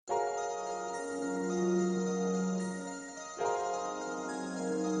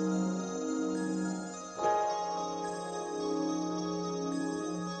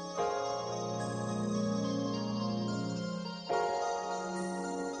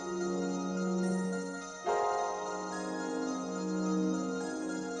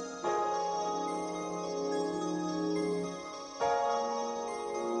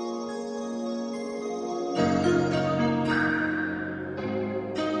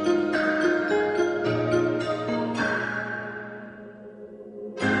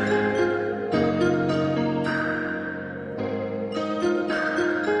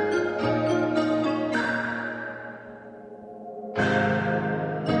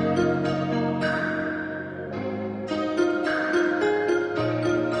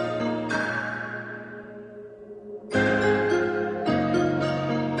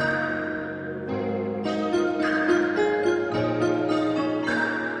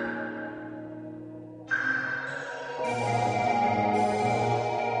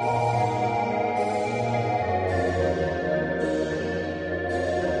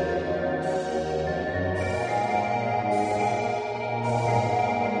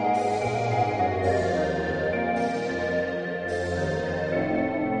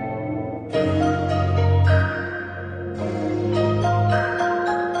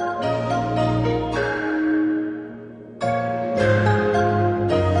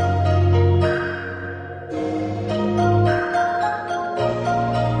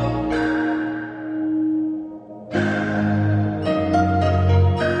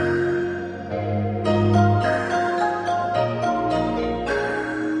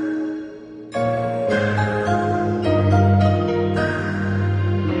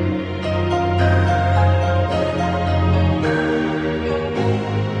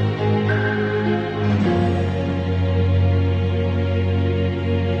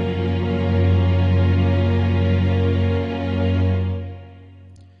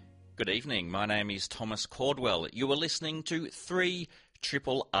evening. My name is Thomas Caldwell. You are listening to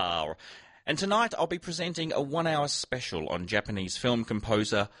 3RRR. And tonight I'll be presenting a 1-hour special on Japanese film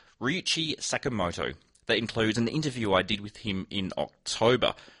composer Ryuichi Sakamoto. That includes an interview I did with him in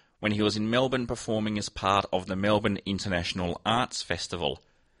October when he was in Melbourne performing as part of the Melbourne International Arts Festival.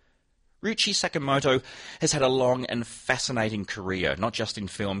 Ryuichi Sakamoto has had a long and fascinating career, not just in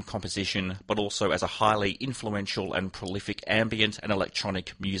film composition, but also as a highly influential and prolific ambient and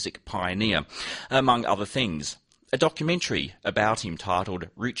electronic music pioneer, among other things. A documentary about him titled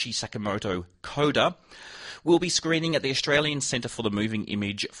Ryuichi Sakamoto Coda will be screening at the Australian Centre for the Moving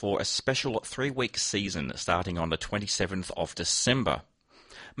Image for a special 3-week season starting on the 27th of December.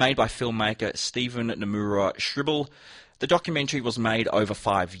 Made by filmmaker Stephen Nomura Shribble, the documentary was made over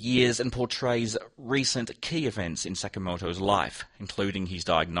 5 years and portrays recent key events in Sakamoto's life, including his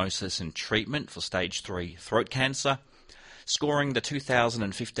diagnosis and treatment for stage 3 throat cancer, scoring the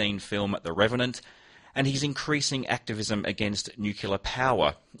 2015 film The Revenant, and his increasing activism against nuclear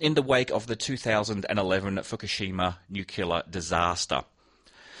power in the wake of the 2011 Fukushima nuclear disaster.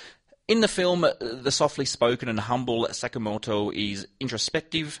 In the film, the softly spoken and humble Sakamoto is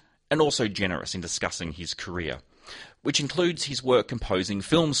introspective and also generous in discussing his career, which includes his work composing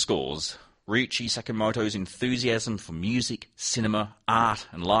film scores. Ryuichi Sakamoto's enthusiasm for music, cinema, art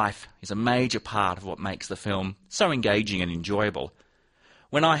and life is a major part of what makes the film so engaging and enjoyable.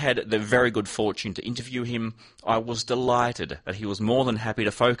 When I had the very good fortune to interview him, I was delighted that he was more than happy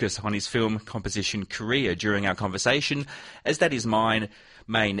to focus on his film composition career during our conversation, as that is my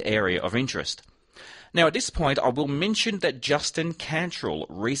main area of interest. Now, at this point, I will mention that Justin Cantrell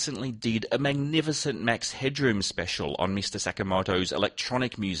recently did a magnificent Max Headroom special on Mr. Sakamoto's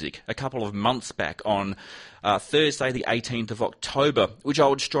electronic music a couple of months back on Thursday the 18th of October, which I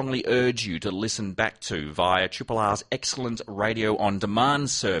would strongly urge you to listen back to via Triple R's excellent radio on-demand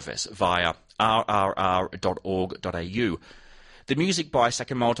service via rrr.org.au. The music by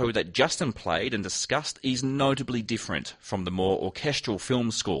Sakamoto that Justin played and discussed is notably different from the more orchestral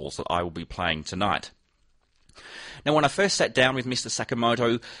film scores that I will be playing tonight. Now, when I first sat down with Mr.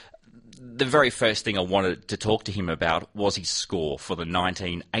 Sakamoto, the very first thing I wanted to talk to him about was his score for the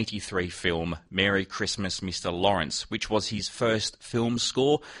 1983 film Merry Christmas, Mr. Lawrence, which was his first film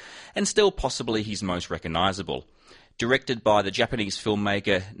score and still possibly his most recognisable. Directed by the Japanese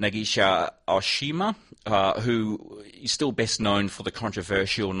filmmaker Nagisha Oshima, who is still best known for the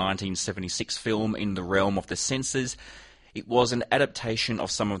controversial 1976 film In the Realm of the Senses, it was an adaptation of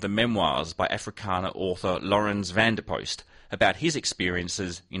some of the memoirs by Afrikaner author Laurens van der Post about his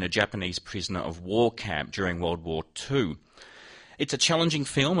experiences in a Japanese prisoner of war camp during World War II. It's a challenging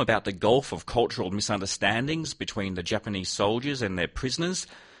film about the gulf of cultural misunderstandings between the Japanese soldiers and their prisoners.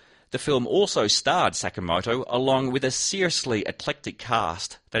 The film also starred Sakamoto along with a seriously eclectic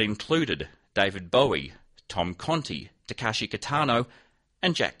cast that included David Bowie, Tom Conti, Takashi Kitano,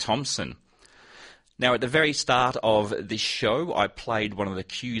 and Jack Thompson. Now, at the very start of this show, I played one of the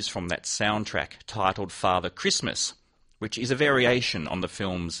cues from that soundtrack titled Father Christmas, which is a variation on the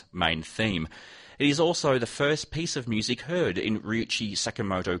film's main theme. It is also the first piece of music heard in Ryuichi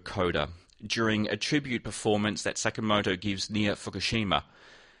Sakamoto Coda during a tribute performance that Sakamoto gives near Fukushima.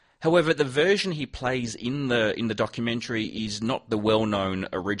 However, the version he plays in the documentary is not the well-known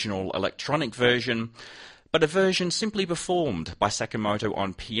original electronic version, but a version simply performed by Sakamoto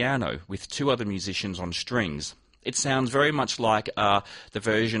on piano with 2 other musicians on strings. It sounds very much like the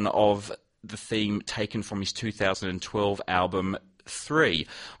version of the theme taken from his 2012 album 3.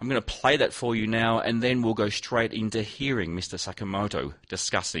 I'm going to play that for you now, and then we'll go straight into hearing Mr. Sakamoto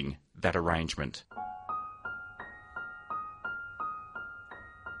discussing that arrangement.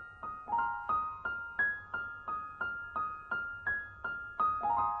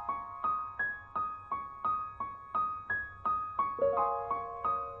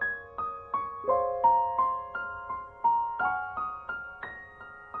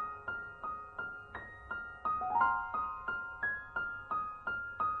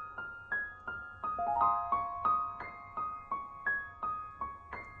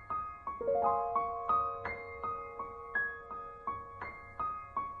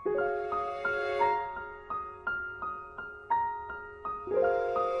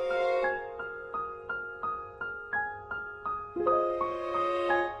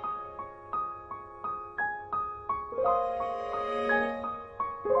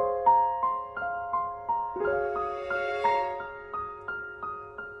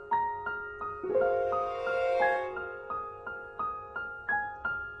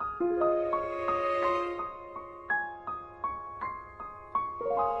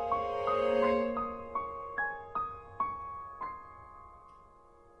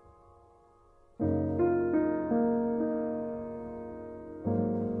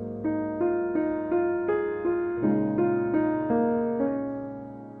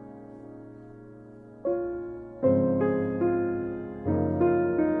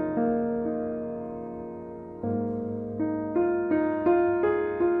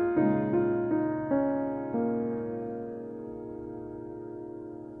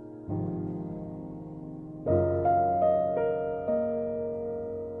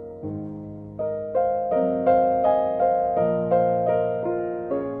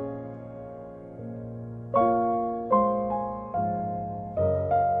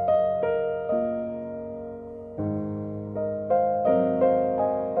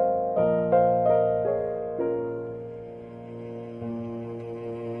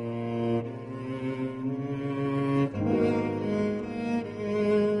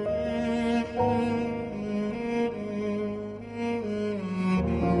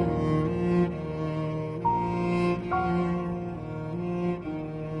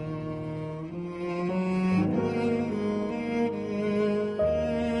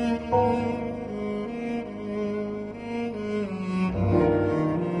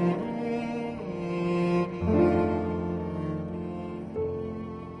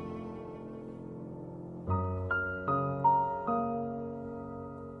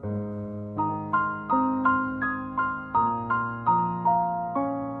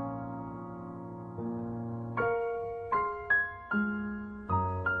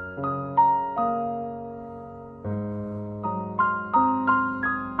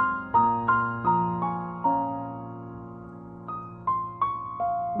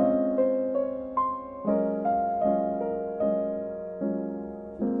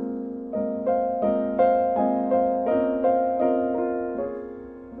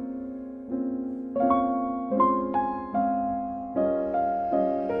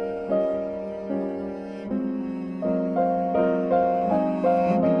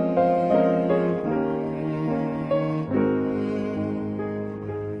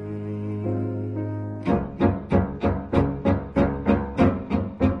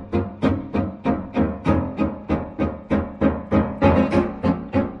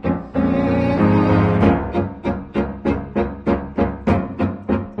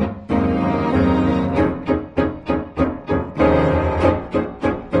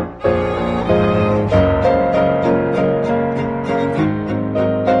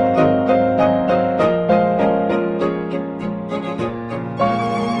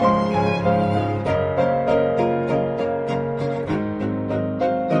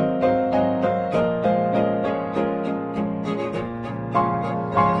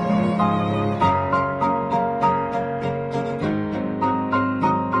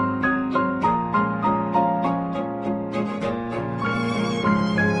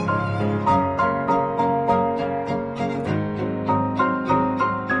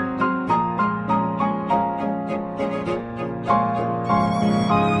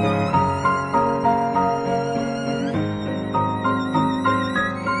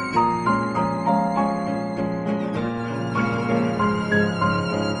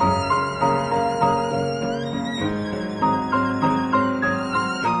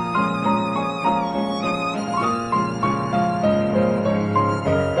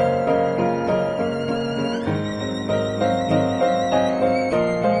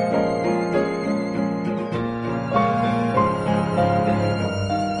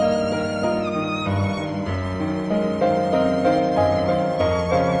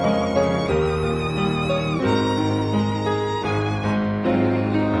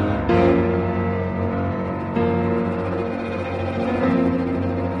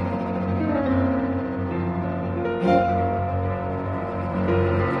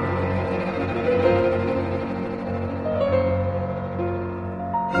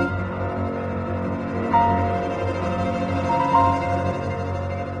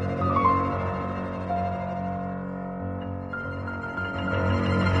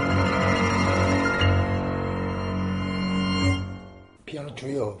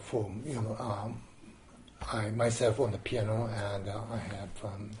 trio for I myself on the piano, and I have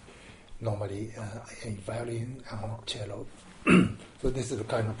normally a violin and cello. So this is a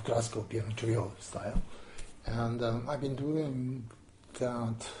kind of classical piano trio style, and I've been doing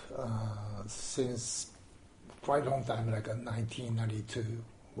that since quite a long time, like 1992,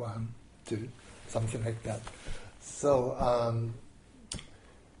 1, 2, something like that. So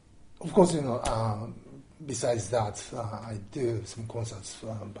of course, besides that, I do some concerts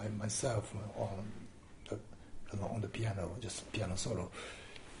by myself on the piano, just piano solo,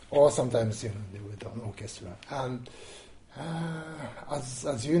 or sometimes with an orchestra. And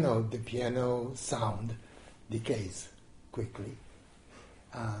as you know, the piano sound decays quickly.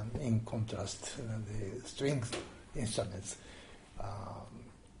 In contrast, the string instruments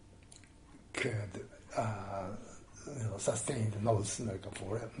could sustain the notes not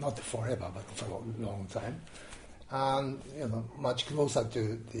forever, but for a long time, and much closer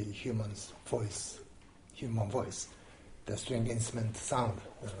to the human voice. The string instrument sound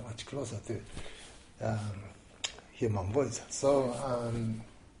much closer to human voice. So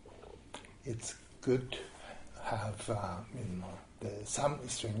it's good to have some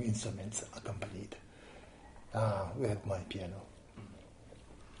string instruments accompanied with my piano.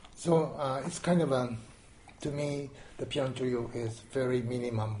 So it's kind of to me, the piano trio is very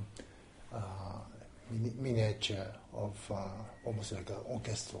minimum miniature of almost like an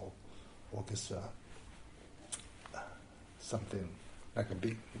orchestra, something like a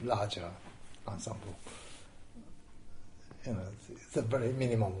big, larger ensemble. It's a very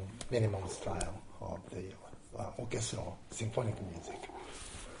minimum style of the orchestral symphonic music.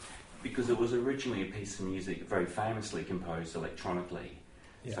 Because it was originally a piece of music very famously composed electronically,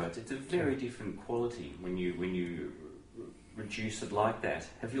 Yeah. So it's a very different quality when you reduce it like that.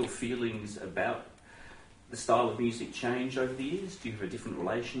 Have your feelings about the style of music changed over the years? Do you have a different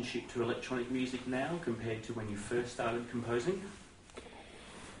relationship to electronic music now compared to when you first started composing?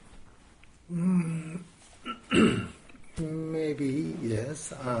 Maybe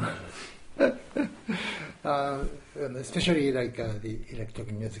yes. Especially like the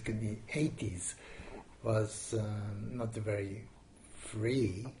electronic music in the 80s was not very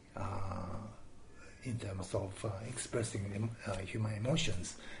free in terms of expressing human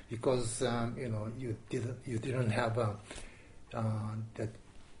emotions, because you didn't have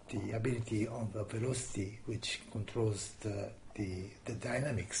the ability of the velocity which controls the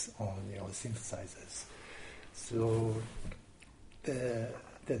dynamics on your synthesizers. So the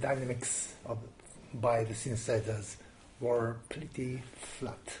dynamics by the synthesizers were pretty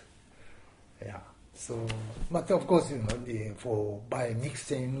flat. Yeah. So, but of course, by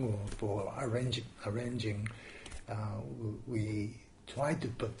mixing or for arranging, we try to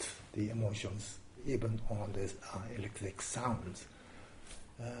put the emotions even on the electric sounds.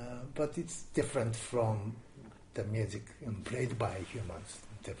 But it's different from the music played by humans,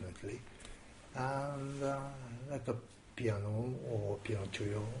 definitely. And like a piano or piano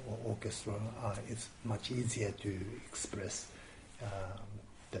trio or orchestra, it's much easier to express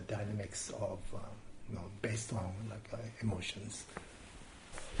the dynamics of based on emotions.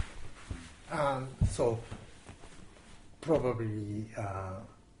 So probably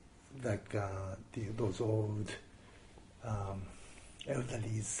those old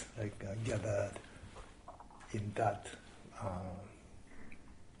elderlies gathered in that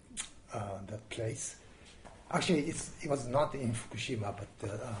place. Actually, it was not in Fukushima, but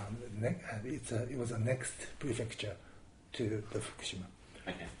it was a next prefecture to the Fukushima.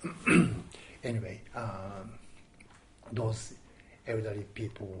 Okay. Anyway, those elderly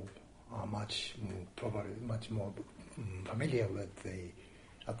people are probably much more familiar with the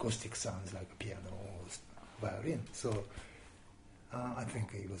acoustic sounds like piano or violin. So I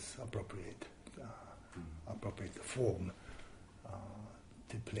think it was appropriate form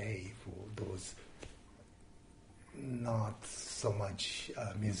to play for those not so much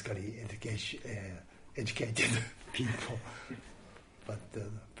musically educated people, but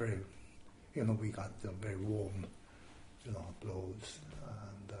very, we got very warm, applause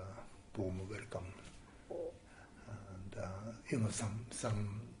and warm welcome, and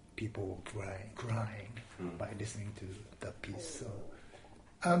some people crying by listening to that piece. So,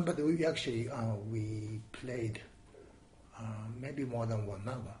 but we actually we played maybe more than 1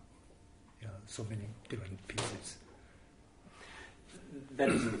 hour. So many different pieces. That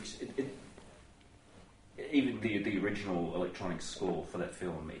is even the original electronic score for that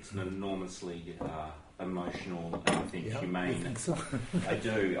film. It's an enormously emotional and I think humane. You think so? I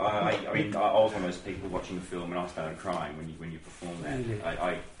do. I mean, I was one of those people watching the film and I started crying when you perform that. Really?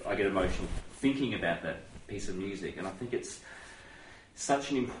 I get emotional thinking about that piece of music, and I think it's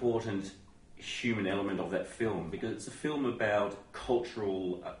such an important human element of that film, because it's a film about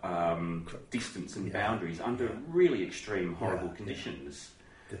cultural distance and boundaries under really extreme, horrible conditions.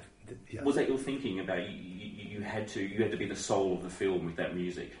 Was that your thinking about you had to be the soul of the film with that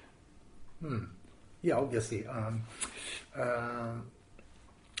music? Yeah, obviously.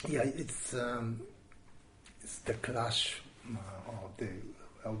 It's the clash of the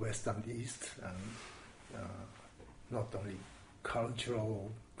West and East, and not only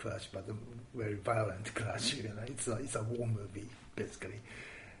cultural clash, but a very violent clash. It's a war movie basically,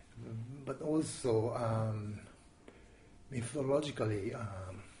 but also mythologically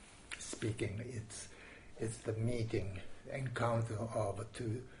speaking, it's the encounter of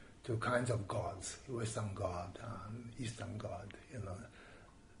two kinds of gods, Western god and Eastern god.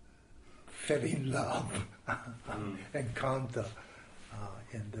 Fell in love, encounter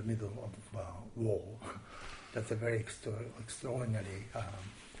in the middle of war. That's a very extraordinary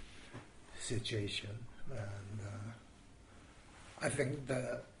situation, and I think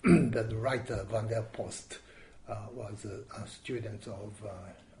that the writer Van der Post was a student of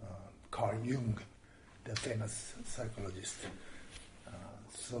Carl Jung, the famous psychologist.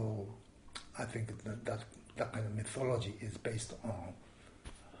 So I think that kind of mythology is based on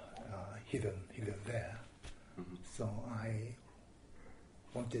hidden there. Mm-hmm. So I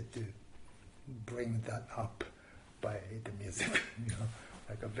wanted to bring that up by the music,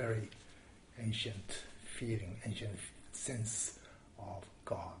 like a very ancient feeling, ancient sense of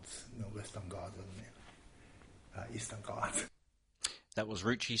gods, Western gods and Eastern gods. That was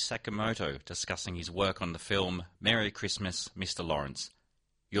Ryuichi Sakamoto discussing his work on the film Merry Christmas, Mr. Lawrence.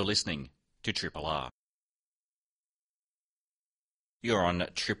 You're listening to Triple R. You're on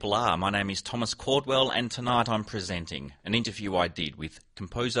Triple R. My name is Thomas Caldwell, and tonight I'm presenting an interview I did with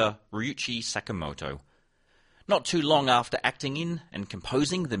composer Ryuichi Sakamoto. Not too long after acting in and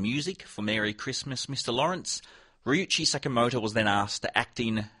composing the music for Merry Christmas, Mr. Lawrence, Ryuichi Sakamoto was then asked to act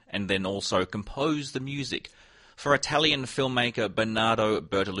in and then also compose the music for Italian filmmaker Bernardo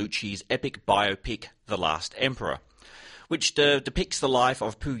Bertolucci's epic biopic The Last Emperor, which depicts the life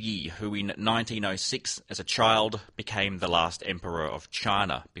of Puyi, who in 1906, as a child, became the last emperor of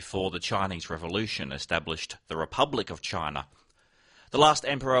China before the Chinese Revolution established the Republic of China. The Last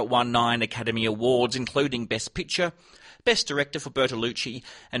Emperor won 9 Academy Awards, including Best Picture, Best Director for Bertolucci,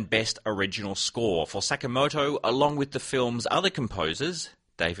 and Best Original Score for Sakamoto, along with the film's other composers,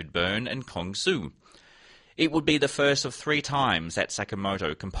 David Byrne and Kong Su. It would be the first of 3 times that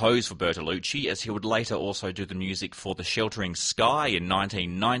Sakamoto composed for Bertolucci, as he would later also do the music for The Sheltering Sky in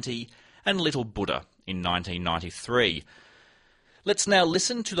 1990 and Little Buddha in 1993. Let's now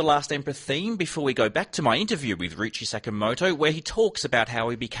listen to the Last Emperor theme before we go back to my interview with Ryuichi Sakamoto, where he talks about how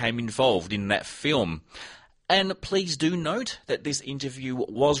he became involved in that film. And please do note that this interview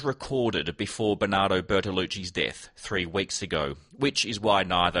was recorded before Bernardo Bertolucci's death 3 weeks ago, which is why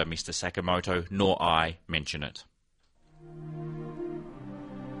neither Mr. Sakamoto nor I mention it.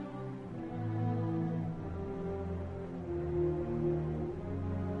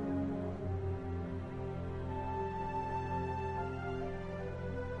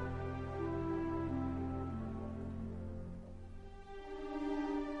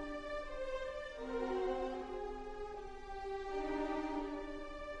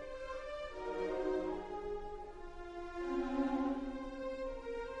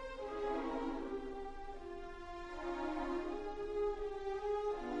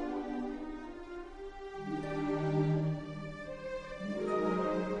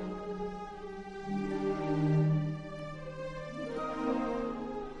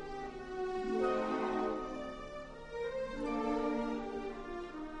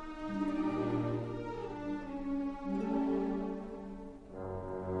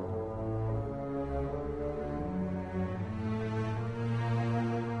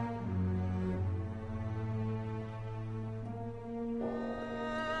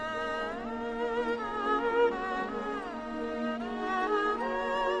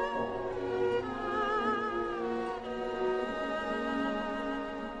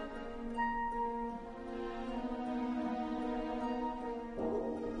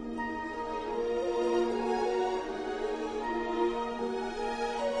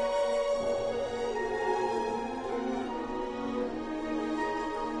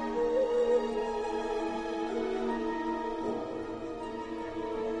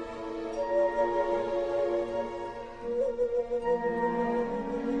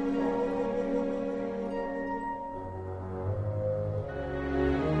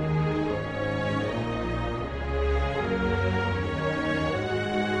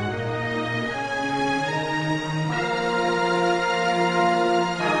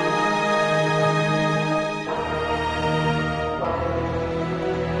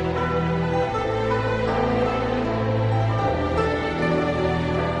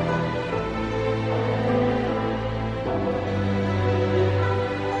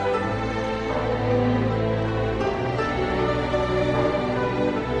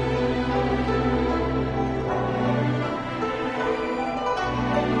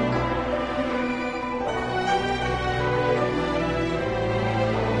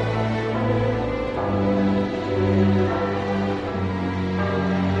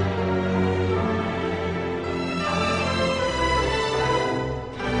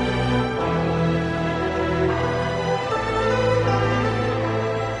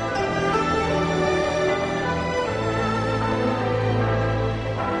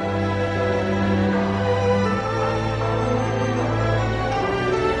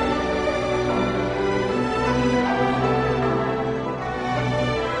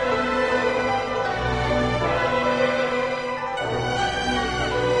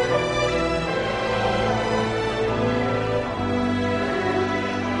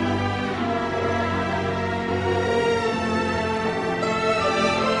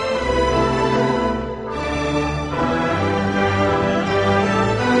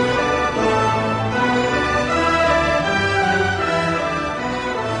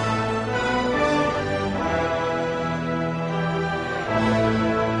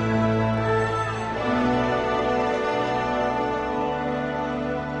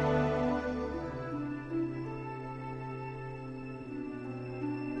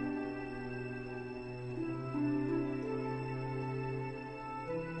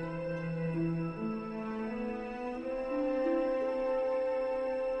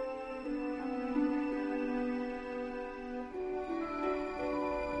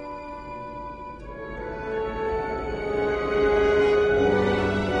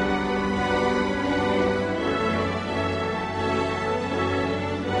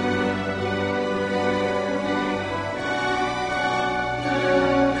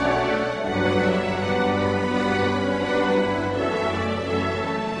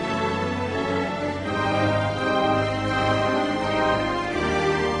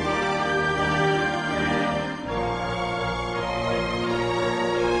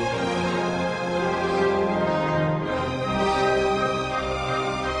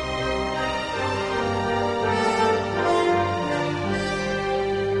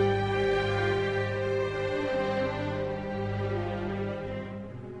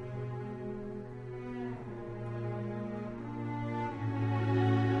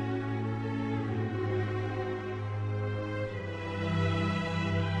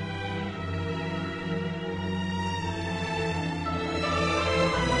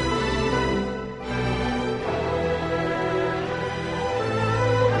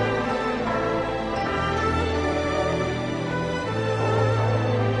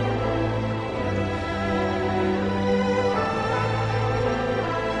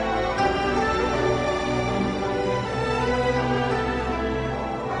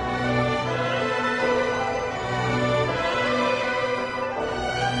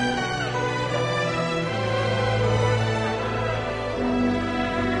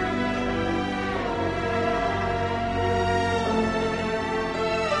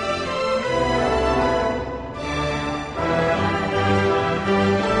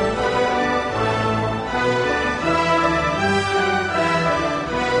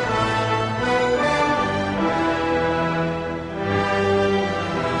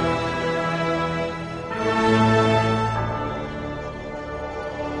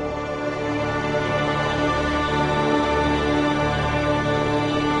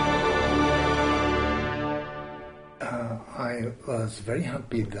 very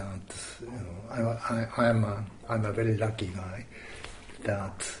happy that I'm a very lucky guy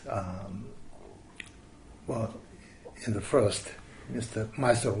that in the first, Mr.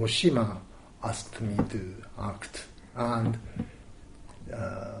 Maestro Oshima asked me to act and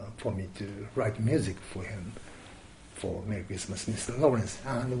for me to write music for him for Merry Christmas, Mr. Lawrence.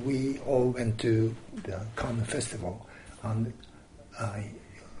 And we all went to the Cannes Festival, and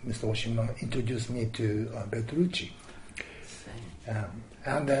Mr. Oshima introduced me to Bertolucci.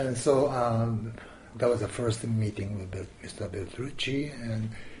 And then that was the first meeting with Mr. Bertolucci, and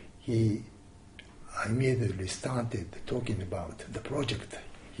he immediately started talking about the project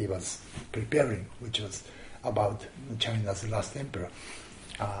he was preparing, which was about China's last emperor.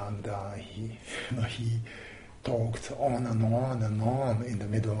 And he talked on and on and on in the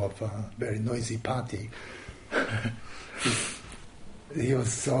middle of a very noisy party. He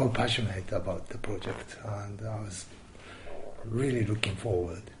was so passionate about the project, and I was really looking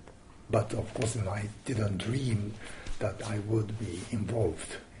forward. But of course, I didn't dream that I would be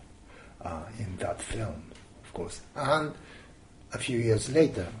involved in that film, of course. And a few years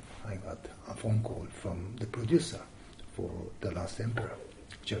later, I got a phone call from the producer for The Last Emperor,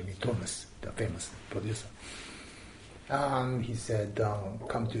 Jeremy Thomas, the famous producer. And he said,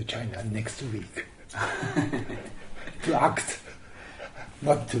 come to China next week to act.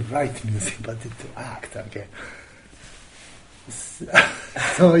 Not to write music, but to act again.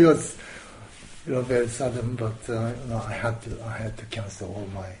 So it was very sudden, but I had to cancel all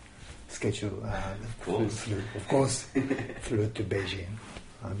my schedule and flew to Beijing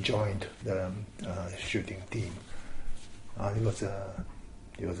and joined the shooting team. It was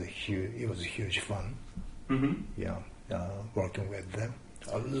a huge fun. Mm-hmm. Working with them,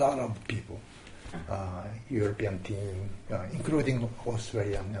 a lot of people, European team, including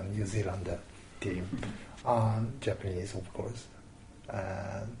Australian and New Zealander team, Japanese, of course,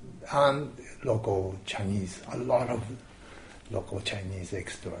 and local Chinese, a lot of local Chinese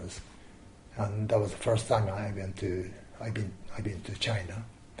extras. And that was the first time I've been to China.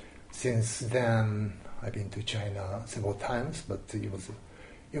 Since then, I've been to China several times, but it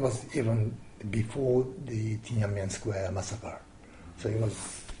was even before the Tiananmen Square massacre. So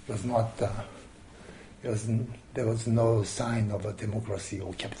there was no sign of a democracy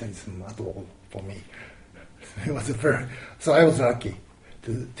or capitalism at all for me. So I was lucky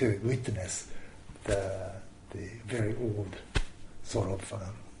to witness the very old sort of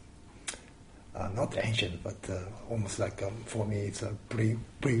not ancient, but almost like for me it's a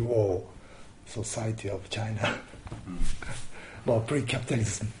pre-war society of China, well,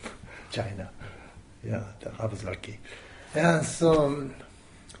 pre-capitalism China. Yeah, I was lucky. And so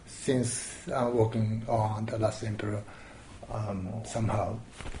since I'm working on The Last Emperor, somehow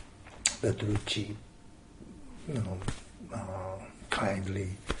Bertolucci kindly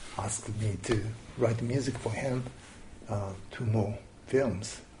asked me to write music for him, 2 more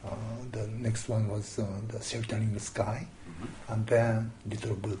films. The next one was The Shelter in the Sky, and then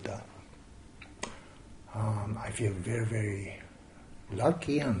Little Buddha. I feel very, very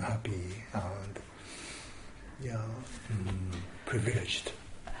lucky and happy and privileged.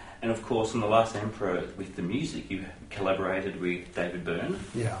 And of course, in The Last Emperor, with the music, you collaborated with David Byrne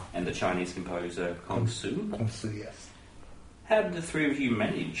and the Chinese composer Kong Su. Kong Su, yes. How did the three of you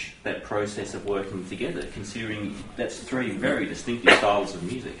manage that process of working together, considering that's 3 very distinctive styles of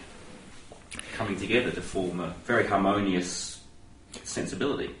music coming together to form a very harmonious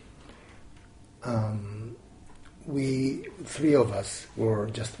sensibility? We 3 of us were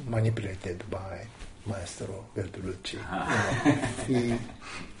just manipulated by Maestro Bertolucci. He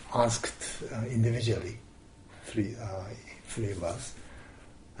asked individually 3 of us,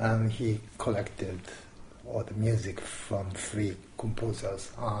 and he collected all the music from 3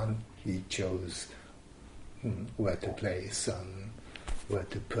 composers, and he chose where to place and where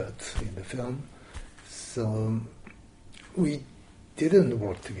to put in the film. So we didn't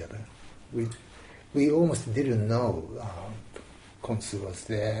work together. We almost didn't know Kong Su was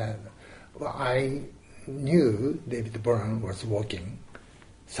there. Well, I knew David Byrne was working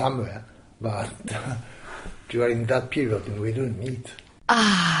somewhere, but during that period we didn't meet.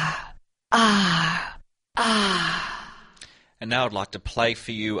 And now I'd like to play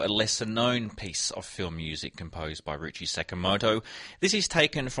for you a lesser-known piece of film music composed by Ryuichi Sakamoto. This is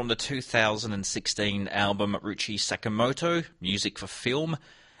taken from the 2016 album Ryuichi Sakamoto, Music for Film,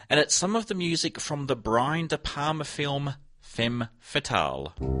 and it's some of the music from the Brian De Palma film Femme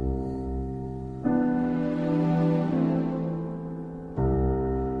Fatale.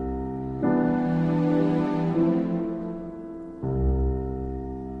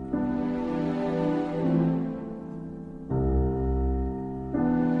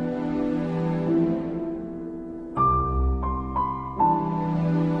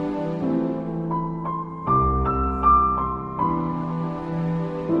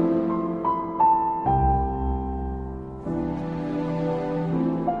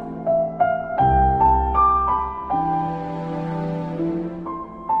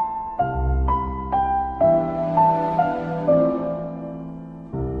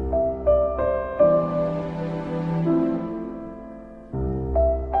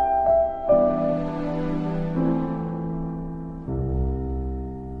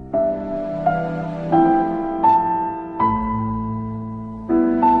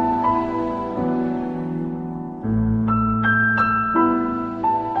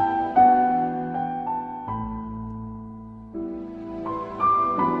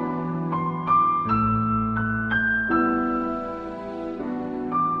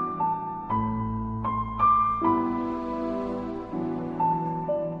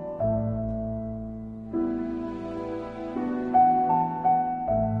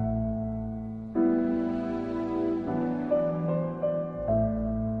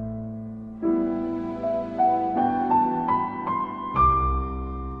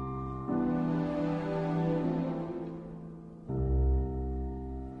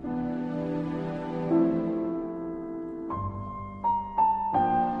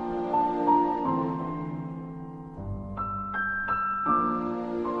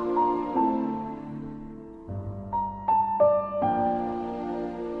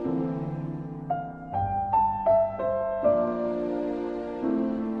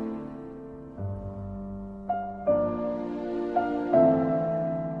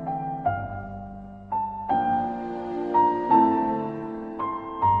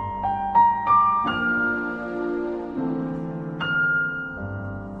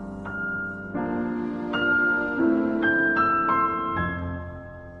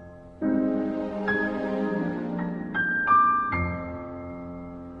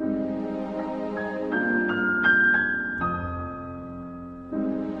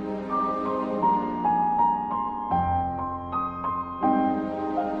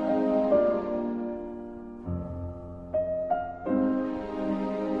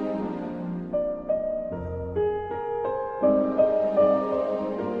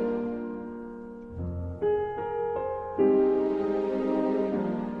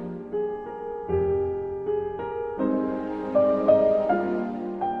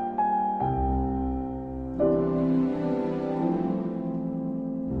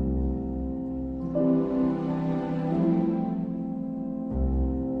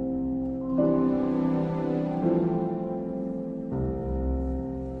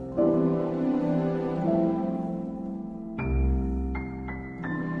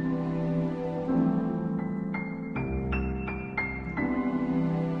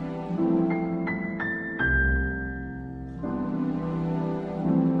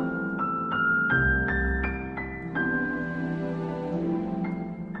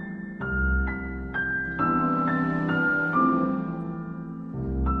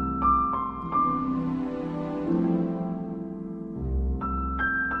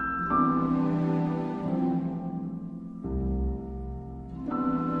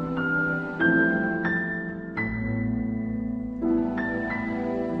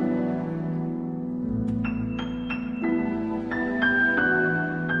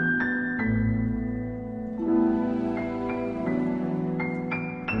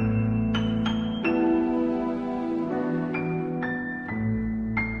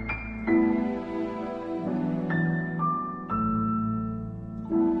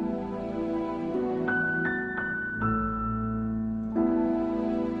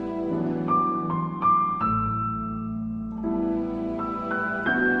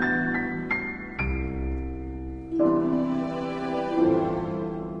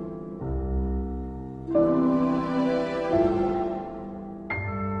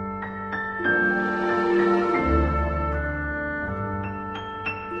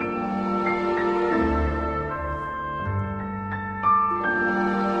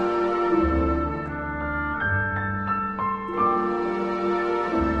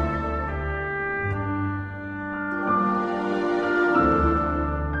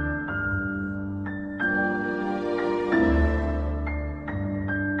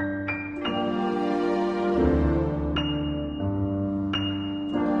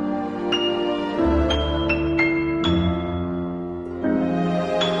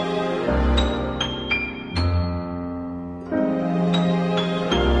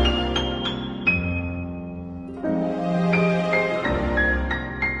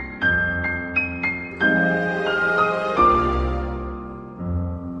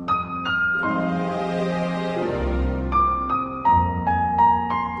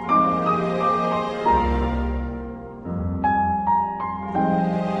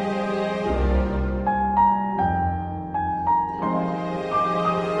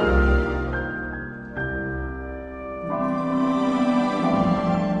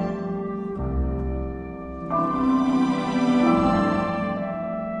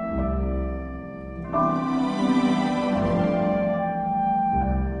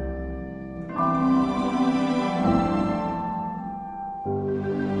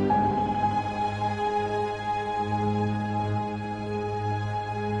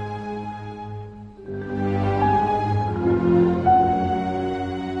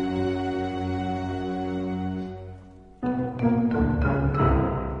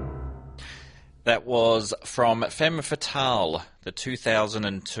 That was from Femme Fatale, the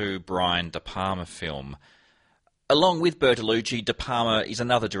 2002 Brian De Palma film. Along with Bertolucci, De Palma is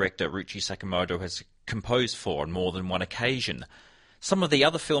another director Ryuichi Sakamoto has composed for on more than one occasion. Some of the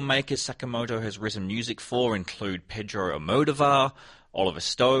other filmmakers Sakamoto has written music for include Pedro Almodovar, Oliver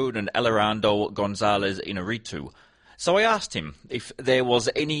Stone and Alejandro González Iñárritu. So I asked him if there was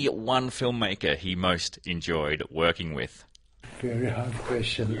any one filmmaker he most enjoyed working with. Very hard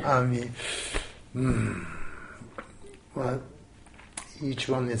question. I mean, well, each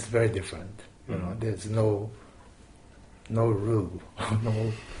one is very different. You know, there's no rule,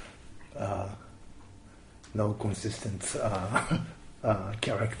 no consistent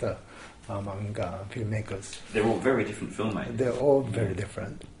character among filmmakers. They're all very different filmmakers. They're all very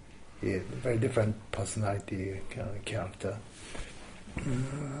different. Yeah, very different personality, character.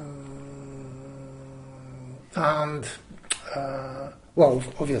 And, well,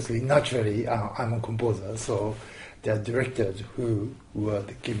 obviously, naturally, I'm a composer, so there are directors who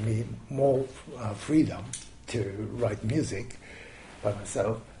would give me more freedom to write music by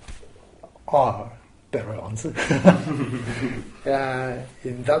myself are better ones. In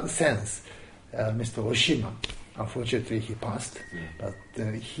that sense, Mr. Oshima, unfortunately he passed, but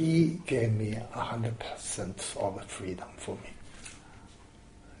he gave me 100% of freedom for me,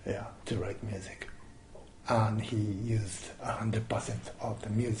 to write music. And he used 100% of the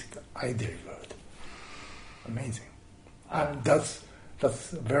music I delivered. Amazing. And that's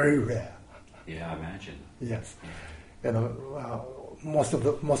very rare. Yeah, I imagine. Yes. You know, most of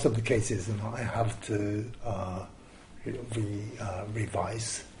the cases, you know, I have to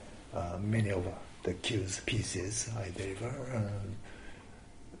revise many of the cues pieces I deliver,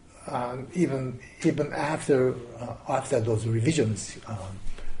 and even after those revisions,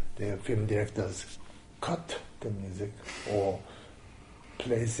 the film directors cut the music or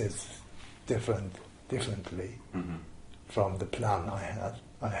plays it differently from the plan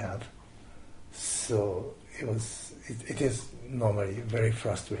I have. So it is normally very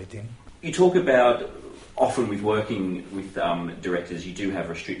frustrating. You talk about often with working with directors, you do have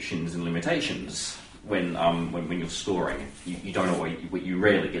restrictions and limitations when you're scoring. You don't always, you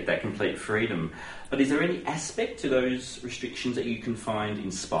rarely get that complete freedom. But is there any aspect to those restrictions that you can find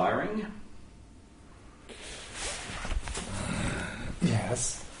inspiring?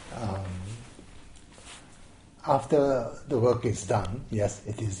 Yes. After the work is done, yes,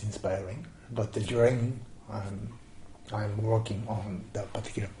 it is inspiring. But during I'm working on that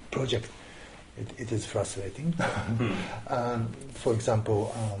particular project, it is frustrating. For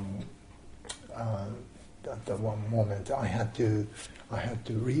example, at the one moment I had to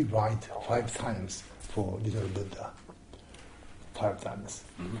rewrite 5 times for Little Buddha, 5 times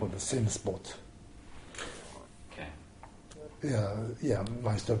for the same spot. Okay. Yeah.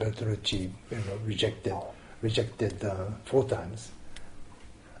 Maestro Bertolucci, rejected 4 times.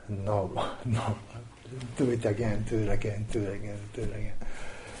 No, do it again.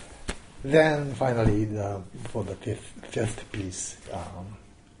 Then finally, for the fifth piece,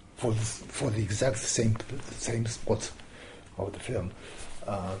 for the exact same spot of the film,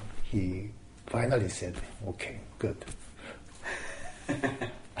 he finally said, "Okay, good."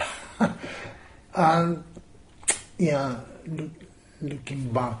 And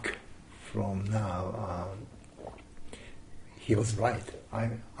looking back from now, he was right. I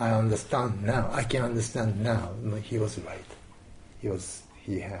understand now. I can understand now. He was right.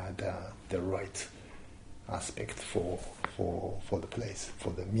 He had the right aspect for the place,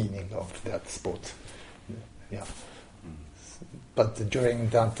 for the meaning of that spot. Yeah. But during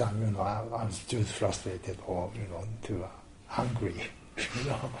that time, I was too frustrated or too angry,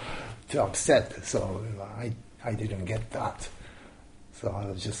 too upset. So I didn't get that. So I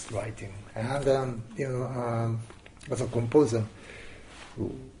was just writing, and as a composer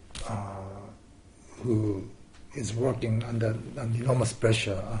who is working under enormous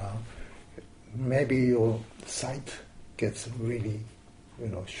pressure, maybe your sight gets really,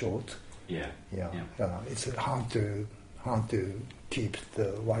 short. Yeah. It's hard to keep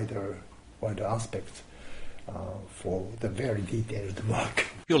the wider aspect for the very detailed work.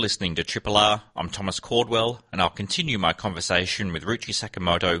 You're listening to Triple R. I'm Thomas Caldwell, and I'll continue my conversation with Ryuichi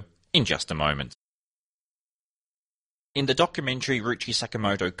Sakamoto in just a moment. In the documentary Ryuichi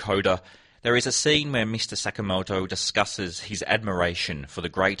Sakamoto Coda, there is a scene where Mr. Sakamoto discusses his admiration for the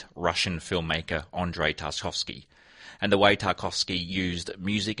great Russian filmmaker Andrei Tarkovsky, and the way Tarkovsky used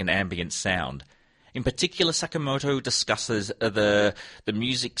music and ambient sound. In particular, Sakamoto discusses the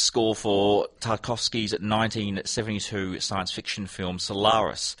music score for Tarkovsky's 1972 science fiction film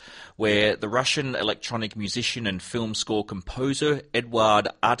Solaris, where the Russian electronic musician and film score composer Eduard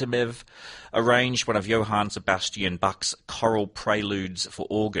Artemev arranged one of Johann Sebastian Bach's choral preludes for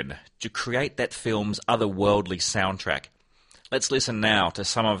organ to create that film's otherworldly soundtrack. Let's listen now to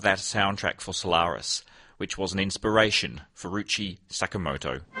some of that soundtrack for Solaris, which was an inspiration for Ryuichi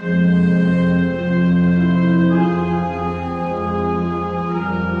Sakamoto.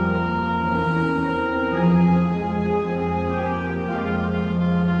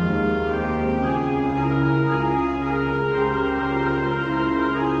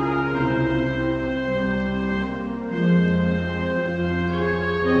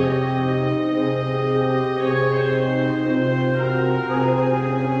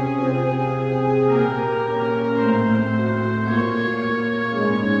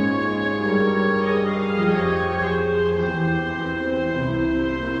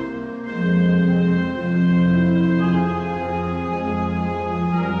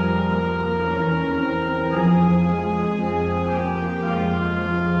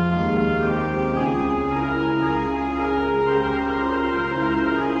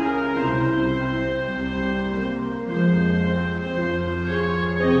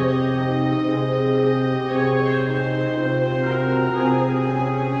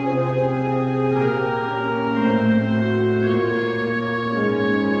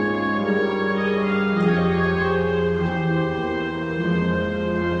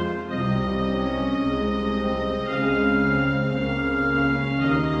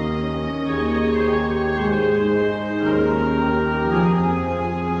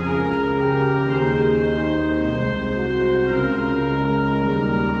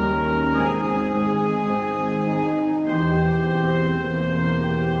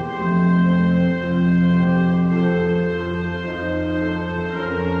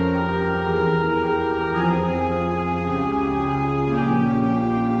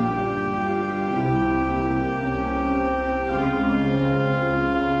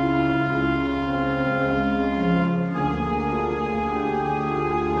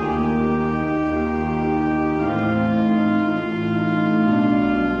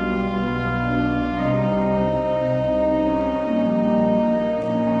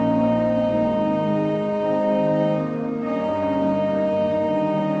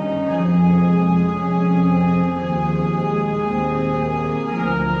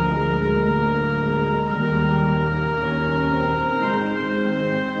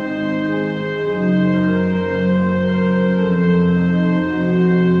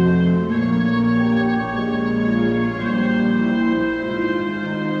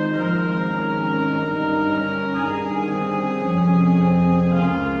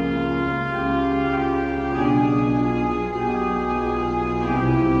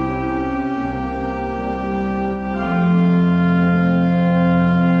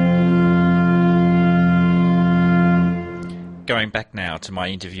 Going back now to my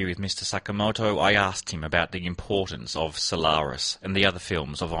interview with Mr. Sakamoto, I asked him about the importance of Solaris and the other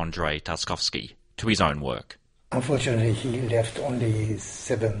films of Andrei Tarkovsky to his own work. Unfortunately, he left only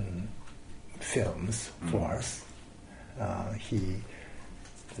 7 films for us. He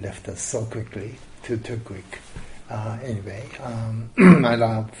left us so quickly, too quick. Anyway, I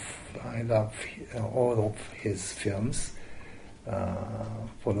love all of his films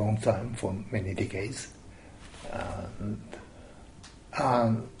for a long time, for many decades.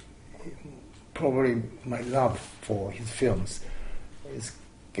 Probably my love for his films is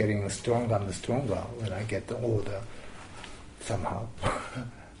getting stronger and stronger when I get older, somehow.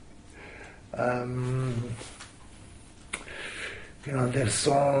 There's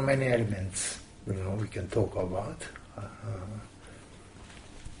so many elements, we can talk about.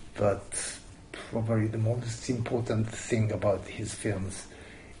 But probably the most important thing about his films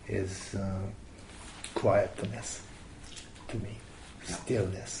is quietness, to me.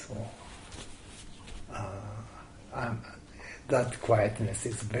 Stillness. That quietness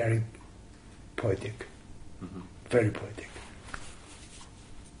is very poetic, very poetic.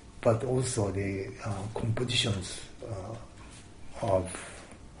 But also the compositions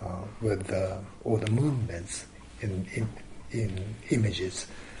with all the movements in images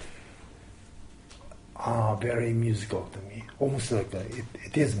are very musical to me. Almost like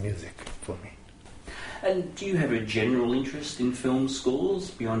it is music for me. And do you have a general interest in film scores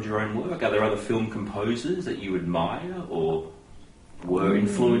beyond your own work? Are there other film composers that you admire or were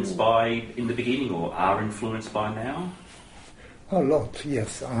influenced by in the beginning or are influenced by now? A lot,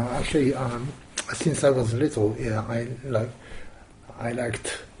 yes. Actually, since I was little, I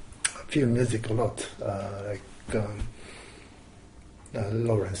liked film music a lot, like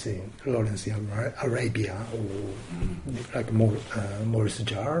Lawrence in Arabia, or like Maurice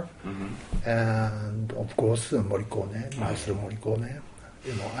Jarre, and of course Morricone, Maestro Morricone.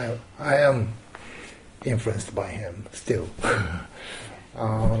 You know, I am influenced by him still.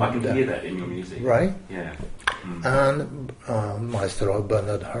 I can hear that in your music. Right? Yeah. And Maestro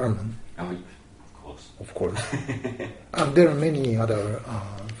Bernard Herrmann. Oh, of course. Of course. And there are many other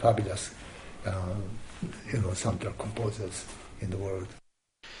fabulous, soundtrack composers in the world.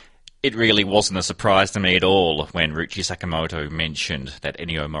 It really wasn't a surprise to me at all when Ryuichi Sakamoto mentioned that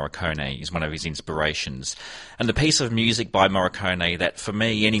Ennio Morricone is one of his inspirations. And the piece of music by Morricone that, for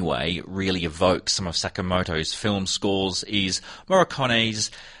me anyway, really evokes some of Sakamoto's film scores is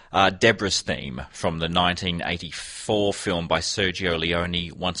Morricone's Deborah's theme from the 1984 film by Sergio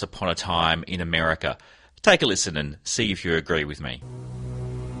Leone, Once Upon a Time in America. Take a listen and see if you agree with me.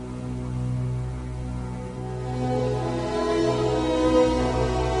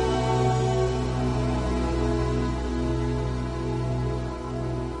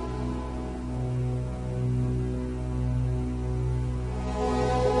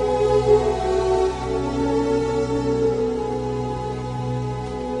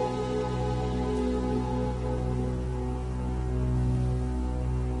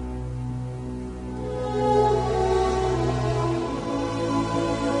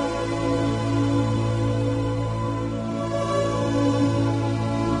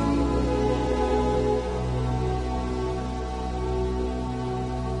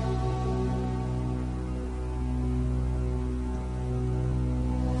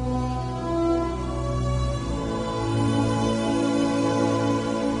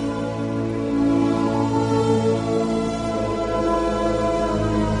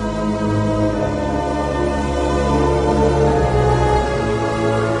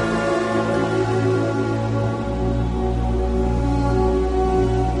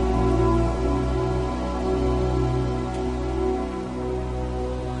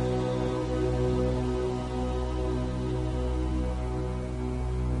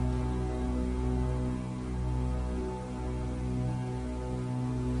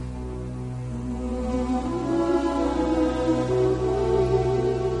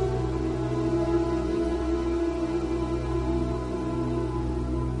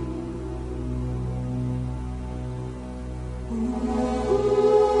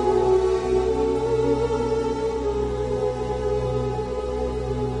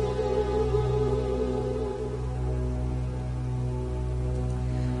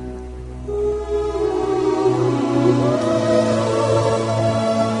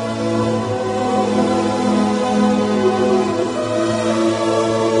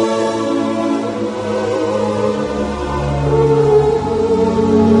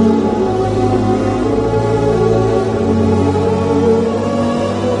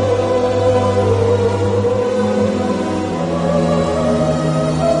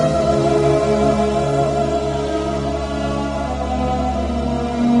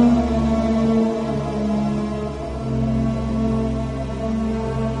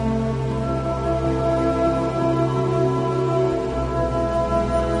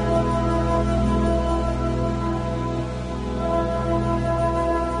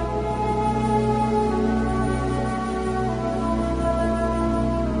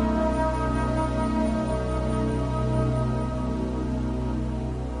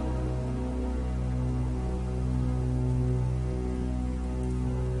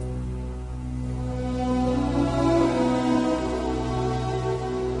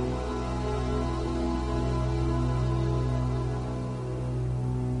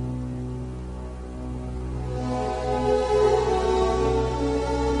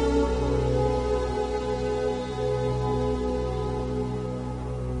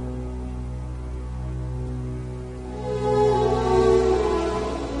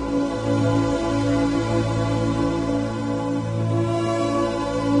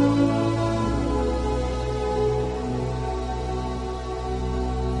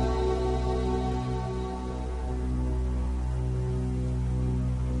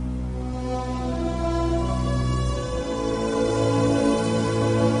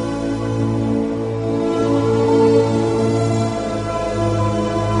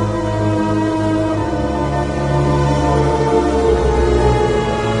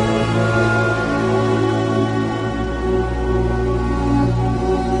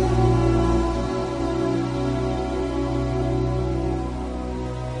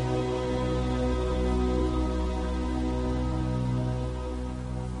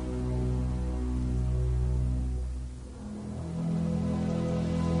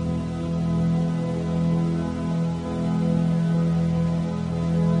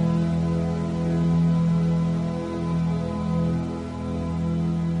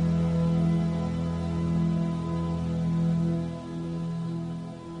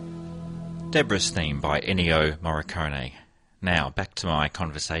 Deborah's theme by Ennio Morricone. Now, back to my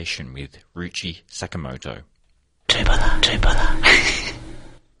conversation with Ryuichi Sakamoto.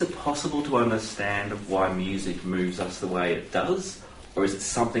 Is it possible to understand why music moves us the way it does, or is it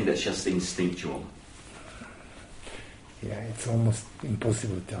something that's just instinctual? Yeah, it's almost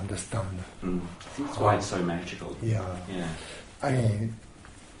impossible to understand. That's why it's so magical. Yeah. I mean,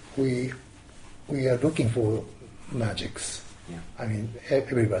 we are looking for magics. Yeah. I mean,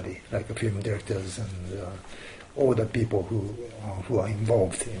 everybody, like film directors and all the people who are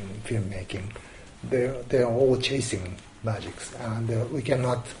involved in filmmaking, they are all chasing magics, and we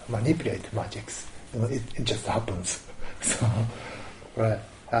cannot manipulate magics. It just happens. So, right.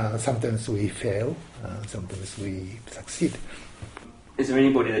 Sometimes we fail, sometimes we succeed. Is there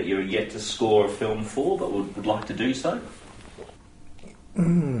anybody that you're yet to score a film for but would like to do so?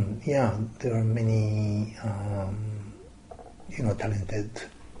 Yeah, there are many, talented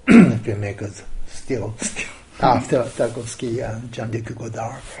filmmakers still after Tarkovsky and Jean-Luc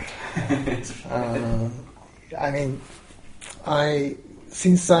Godard. I mean,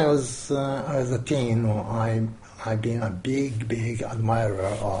 since I was a teen, I've been a big admirer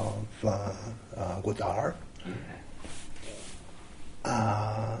of Godard,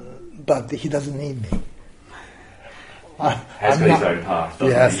 but he doesn't need me. Has got his own path,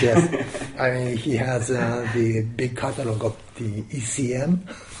 doesn't he? Yes. I mean, he has the big catalog of the ECM.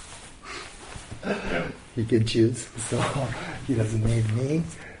 Yeah. He can choose, so he doesn't need me.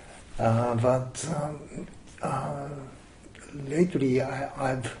 But lately,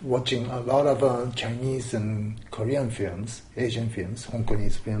 I've watching a lot of Chinese and Korean films, Asian films, Hong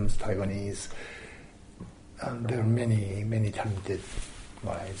Kongese films, Taiwanese, and there are many talented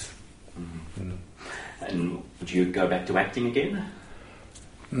guys. Mm-hmm. And would you go back to acting again?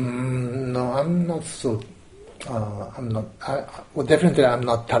 No, I'm not so. I'm not. Well, definitely, I'm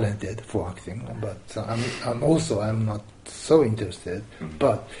not talented for acting, but I'm not so interested. Mm-hmm.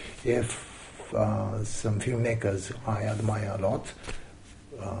 But if some filmmakers I admire a lot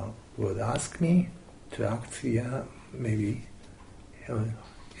would ask me to act, yeah, maybe.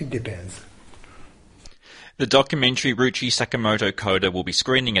 It depends. The documentary Ryuichi Sakamoto Coda will be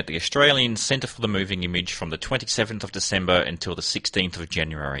screening at the Australian Centre for the Moving Image from the 27th of December until the 16th of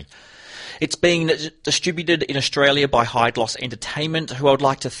January. It's being distributed in Australia by High Gloss Entertainment, who I would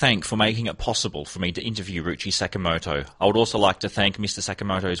like to thank for making it possible for me to interview Ryuichi Sakamoto. I would also like to thank Mr.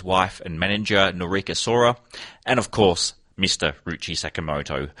 Sakamoto's wife and manager, Norika Sora, and of course, Mr. Ryuichi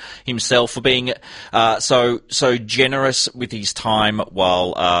Sakamoto himself for being so generous with his time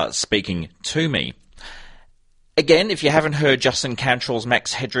while speaking to me. Again, if you haven't heard Justin Cantrell's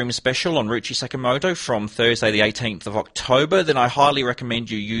Max Headroom special on Ryuichi Sakamoto from Thursday the 18th of October, then I highly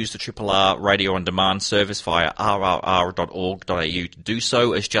recommend you use the RRR Radio On Demand service via rrr.org.au to do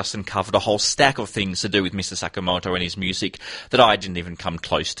so, as Justin covered a whole stack of things to do with Mr. Sakamoto and his music that I didn't even come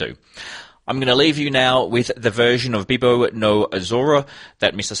close to. I'm going to leave you now with the version of Bibo no Azora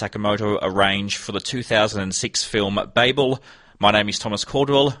that Mr. Sakamoto arranged for the 2006 film Babel. My name is Thomas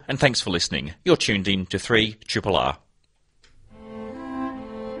Caldwell, and thanks for listening. You're tuned in to 3RRR.